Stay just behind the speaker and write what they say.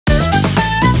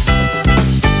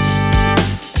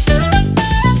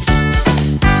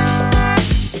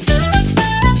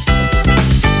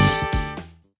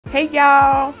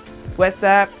y'all, what's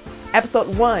up?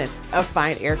 Episode 1 of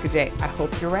Find Erica J. I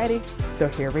hope you're ready. So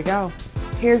here we go.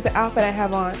 Here's the outfit I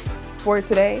have on for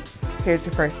today. Here's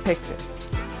your first picture.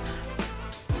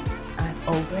 I'm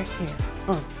over here.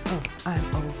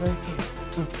 I'm over here.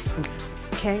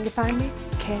 Can you find me?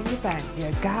 Can you find me?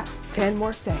 You got 10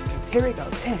 more seconds. Here we go.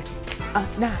 10,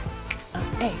 9,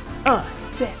 8,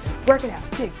 7. Work it out.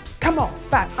 6. Come on.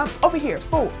 5. I'm over here.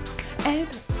 4. And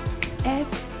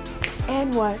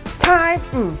 1. Time.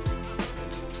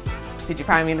 Did you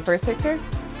find me in the first picture?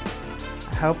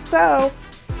 I hope so.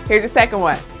 Here's your second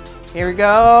one. Here we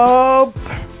go.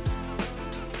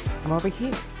 I'm over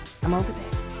here. I'm over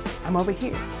there. I'm over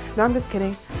here. No, I'm just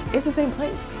kidding. It's the same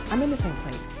place. I'm in the same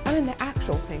place. I'm in the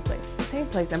actual same place. The same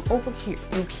place. I'm over here.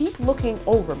 You keep looking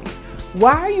over me.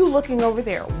 Why are you looking over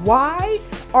there? Why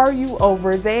are you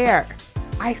over there?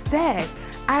 I said,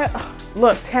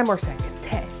 look, 10 more seconds.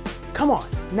 10. Come on.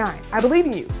 9. I believe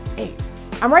in you. 8.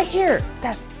 I'm right here.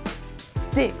 7.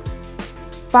 6.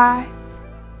 5.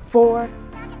 4.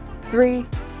 3.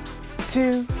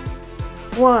 2.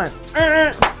 1.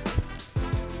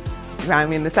 You find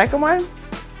me in the second one?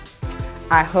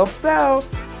 I hope so.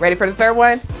 Ready for the third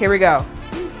one? Here we go.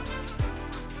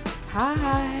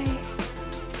 Hi.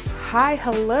 Hi,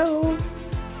 hello.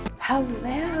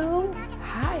 Hello.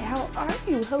 Hi, how are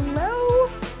you? Hello.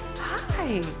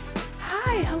 Hi.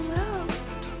 Hi, hello.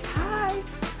 Hi,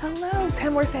 hello.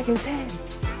 10 more seconds. 10,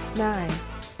 9,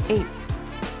 8,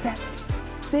 7,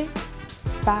 6,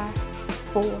 5,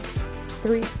 4,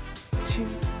 3, 2,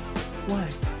 1.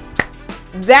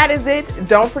 That is it.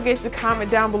 Don't forget to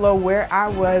comment down below where I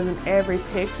was in every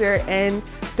picture, and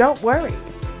don't worry,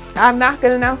 I'm not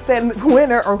going to announce that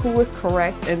winner or who was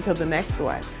correct until the next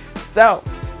one. So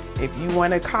if you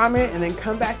want to comment and then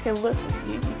come back and look and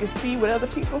see if you can see what other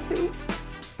people see,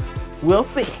 we'll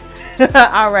see.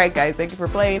 All right, guys, thank you for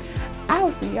playing. I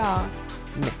will see y'all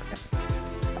next time.